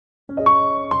I'm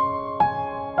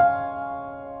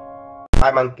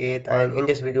Ankit, and in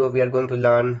this video we are going to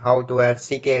learn how to add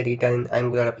CKEditor in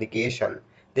Angular application.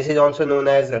 This is also known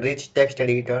as a rich text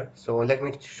editor. So let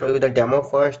me show you the demo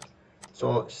first.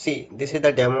 So see, this is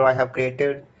the demo I have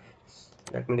created.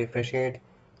 Let me refresh it.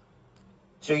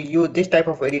 So this type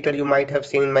of editor you might have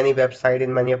seen in many websites,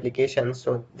 in many applications.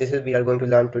 So this is we are going to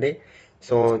learn today.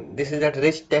 So this is that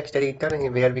rich text editor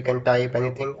where we can type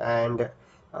anything, and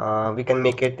we can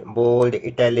make it bold,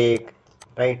 italic,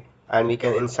 right? And we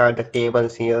can insert the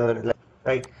tables here,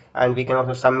 right? And we can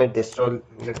also submit this. So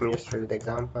let me just show you the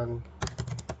example.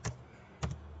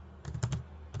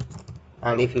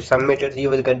 And if you submit it, you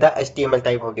will get the HTML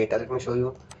type of data. Let me show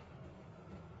you.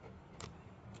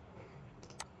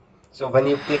 So when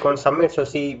you click on submit, so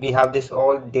see we have this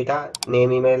all data,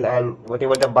 name, email, and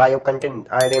whatever the bio content.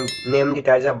 I named it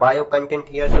as a bio content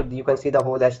here, so you can see the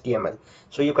whole HTML.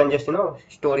 So you can just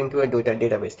store into a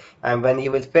database, and when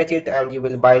you will fetch it and you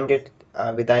will bind it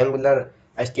with the Angular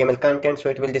HTML content, so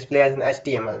it will display as an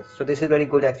HTML. So this is very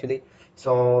good actually.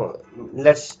 So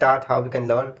let's start how we can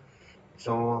learn.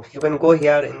 So you can go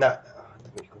here in the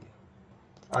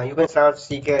you can search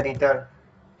CKEditor.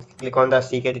 Click on the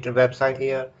CKEditor website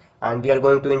here, and we are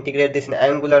going to integrate this in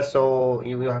Angular, so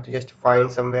you will have to just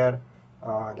find somewhere.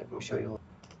 Let me show you.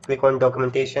 Click on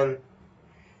documentation,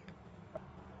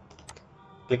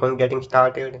 click on getting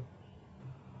started,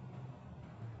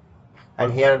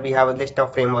 and here we have a list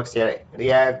of frameworks here: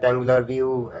 React, Angular,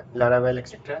 Vue, Laravel,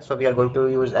 etc. So we are going to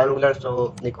use Angular, so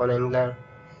click on Angular.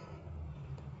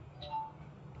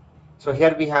 So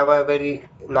here we have a very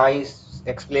nice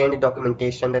explained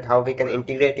documentation that how we can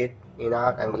integrate it in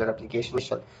our Angular application.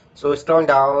 So scroll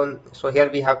down. So here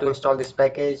we have to install this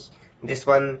package, this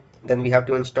one, then we have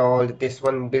to install this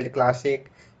one, build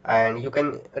classic, and you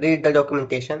can read the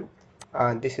documentation.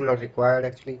 This is not required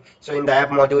actually. So in the app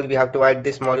module, we have to add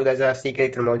this module as a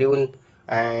CKEditor module,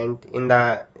 and in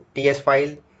the TS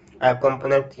file, app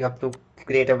component, you have to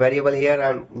create a variable here,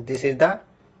 and this is the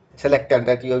selector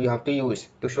that you have to use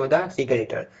to show the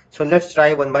CKEditor. So let's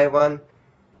try one by one.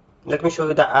 Let me show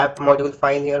you the app module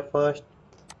file here first.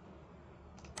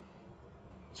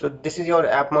 So this is your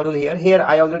app module here. Here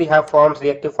I already have forms,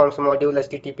 reactive forms module,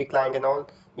 HTTP client and all.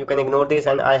 You can ignore this,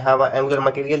 and I have a Angular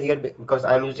material here because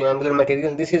I'm using Angular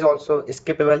material. This is also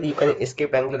skippable. You can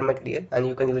skip Angular material and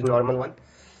you can use normal one.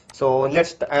 So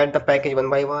let's add the package one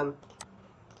by one.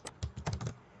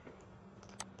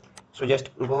 So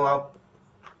just go up,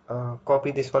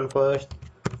 copy this one first.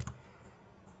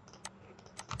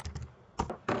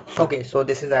 Okay, so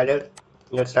this is added.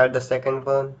 Let's add the second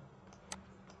one.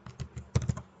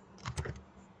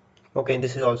 Okay,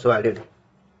 this is also added.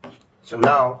 So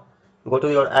now go to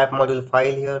your app module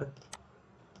file here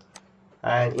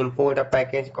and import a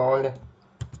package called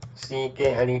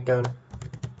CKEditor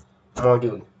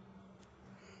module.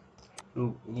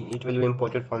 It will be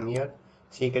imported from here,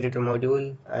 CKEditor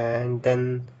module, and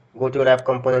then go to your app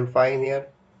component file here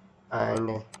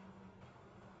and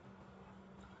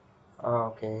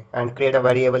okay, and create a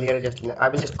variable here. I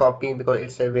will just copy because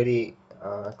it's a very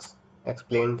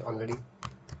explained already.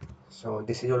 So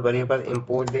this is your variable.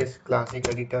 Import this classic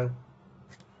editor.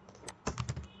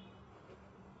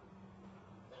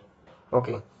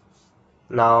 Okay,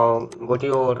 now go to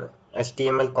your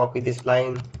HTML, copy this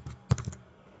line,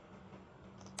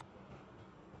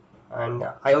 and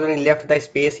I already left the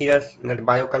space here. That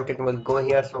bio content will go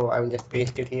here, so I will just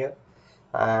paste it here.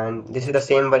 And this is the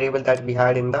same variable that we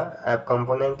had in the app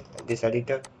component, this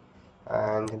editor,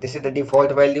 and this is the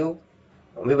default value.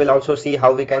 We will also see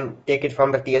how we can take it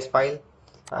from the TS file,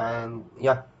 and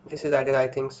yeah, this is added I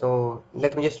think. So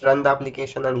let me just run the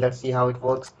application and let's see how it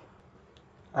works.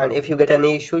 And if you get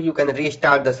any issue, you can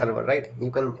restart the server, right?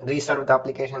 You can restart the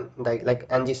application like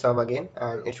ng serve again,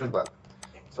 and it should work.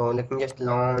 So let me just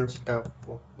launch the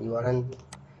URL.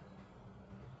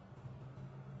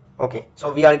 Okay,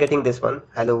 so we are getting this one,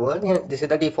 hello world. Yeah, this is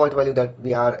the default value that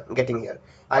we are getting here,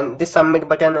 and this submit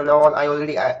button and all I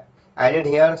already added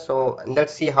here. So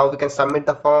let's see how we can submit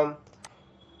the form.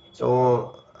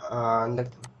 So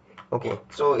okay,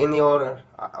 so in your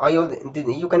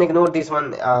you can ignore this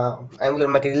one, Angular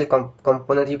material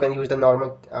component. You can use the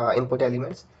normal input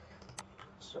elements.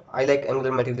 So I like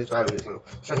Angular material, so I'm using it.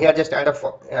 So here just add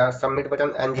a submit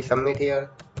button and the submit here,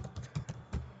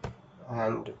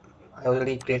 and I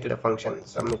already created a function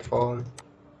submit form,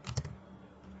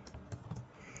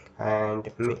 and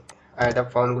add a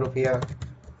form group here,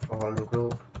 form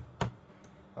group,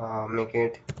 make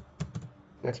it,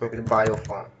 let's make it bio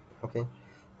form. Okay,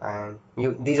 and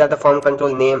these are the form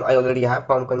control name. I already have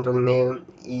form control name,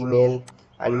 email,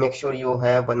 and make sure you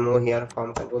have one more here,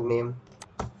 form control name.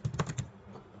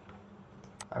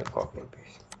 I'll copy and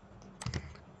paste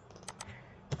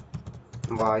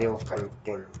bio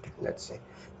content, let's say,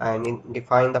 and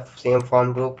define the same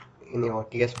form group in your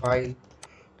TS file.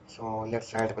 So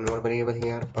let's add one more variable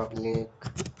here, public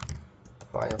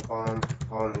bio form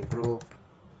group.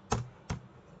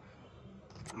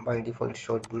 By default it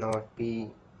should not be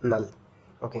null.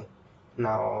 Okay,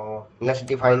 now let's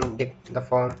define the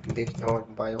form. This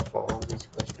dot bio form is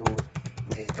equals to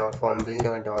this dot form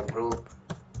builder dot group.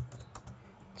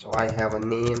 So I have a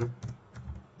name,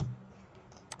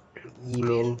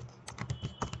 email,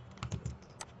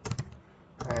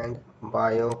 and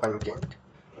bio content.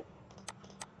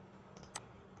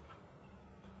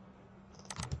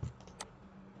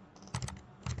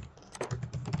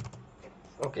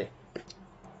 Okay,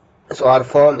 so our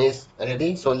form is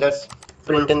ready. So let's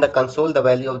print in the console the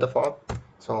value of the form.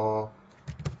 So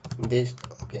this,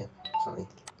 okay, sorry,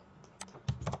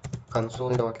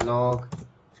 console.log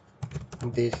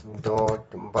this dot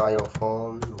bio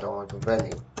form dot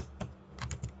value.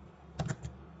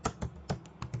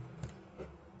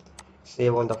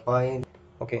 Save all the file.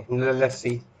 Okay, let's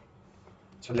see.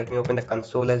 So let me open the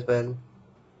console as well.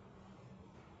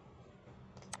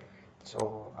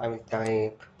 So I will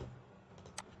type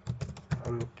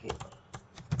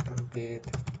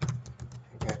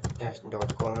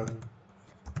test.com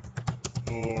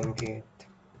and get.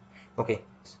 Okay,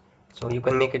 so you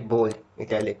can make it bold,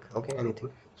 italic, okay, anything.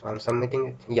 So I'm submitting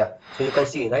it. Yeah, so you can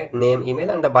see, right, name, email,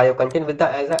 and the bio content with the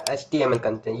as a HTML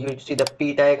content. You see the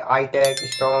p tag, I tag,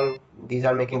 strong, these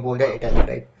are making bold and italic,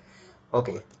 right?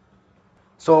 Okay,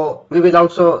 so we will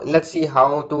also, let's see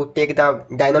how to take the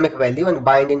dynamic value and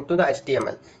bind into the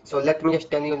HTML. So let me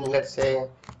just tell you, let's say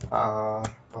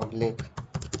public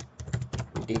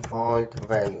default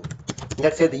value.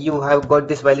 Let's say that you have got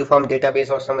this value from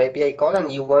database or some API call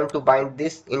and you want to bind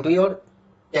this into your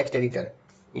text editor.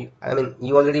 I mean,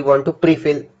 you already want to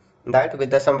pre-fill that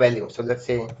with some value. So let's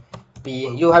say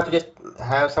you have to just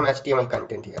have some HTML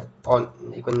content here, or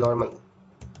you can normal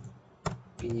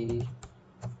p.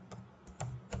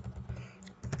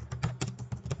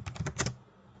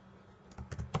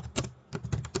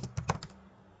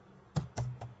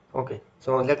 Okay,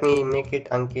 so let me make it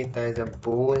Ankit as a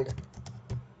bold.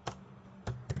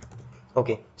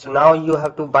 Okay, so now you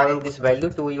have to bind this value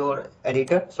to your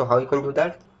editor. So how you can do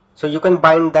that? So you can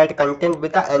bind that content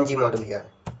with the ng model here.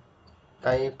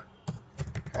 Type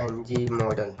ng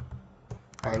model,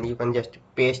 and you can just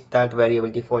paste that variable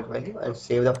default value and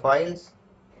save the files.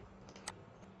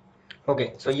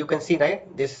 Okay, so you can see, right,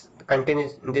 this content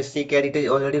is, this CKEditor is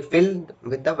already filled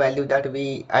with the value that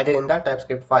we added in the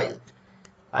TypeScript file.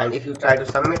 And if you try to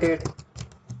submit it,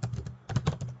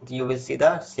 you will see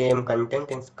the same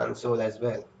content in console as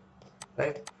well,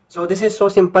 right? So this is so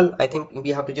simple. I think we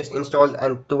have to just install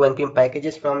and two npm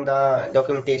packages from the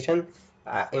documentation,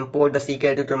 import the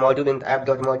CKEditor module in the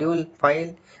app.module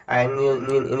file, and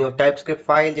in your TypeScript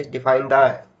file just define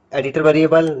the editor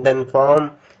variable, then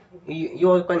form.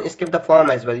 You can skip the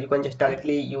form as well. You can just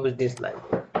directly use this line,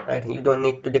 right? You don't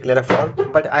need to declare a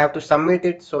form, but I have to submit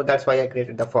it, so that's why I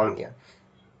created the form here,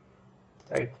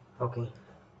 right? Okay,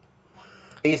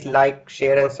 please like,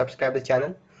 share, and subscribe the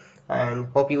channel, and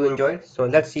hope you enjoyed. So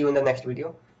let's see you in the next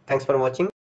video. Thanks for watching.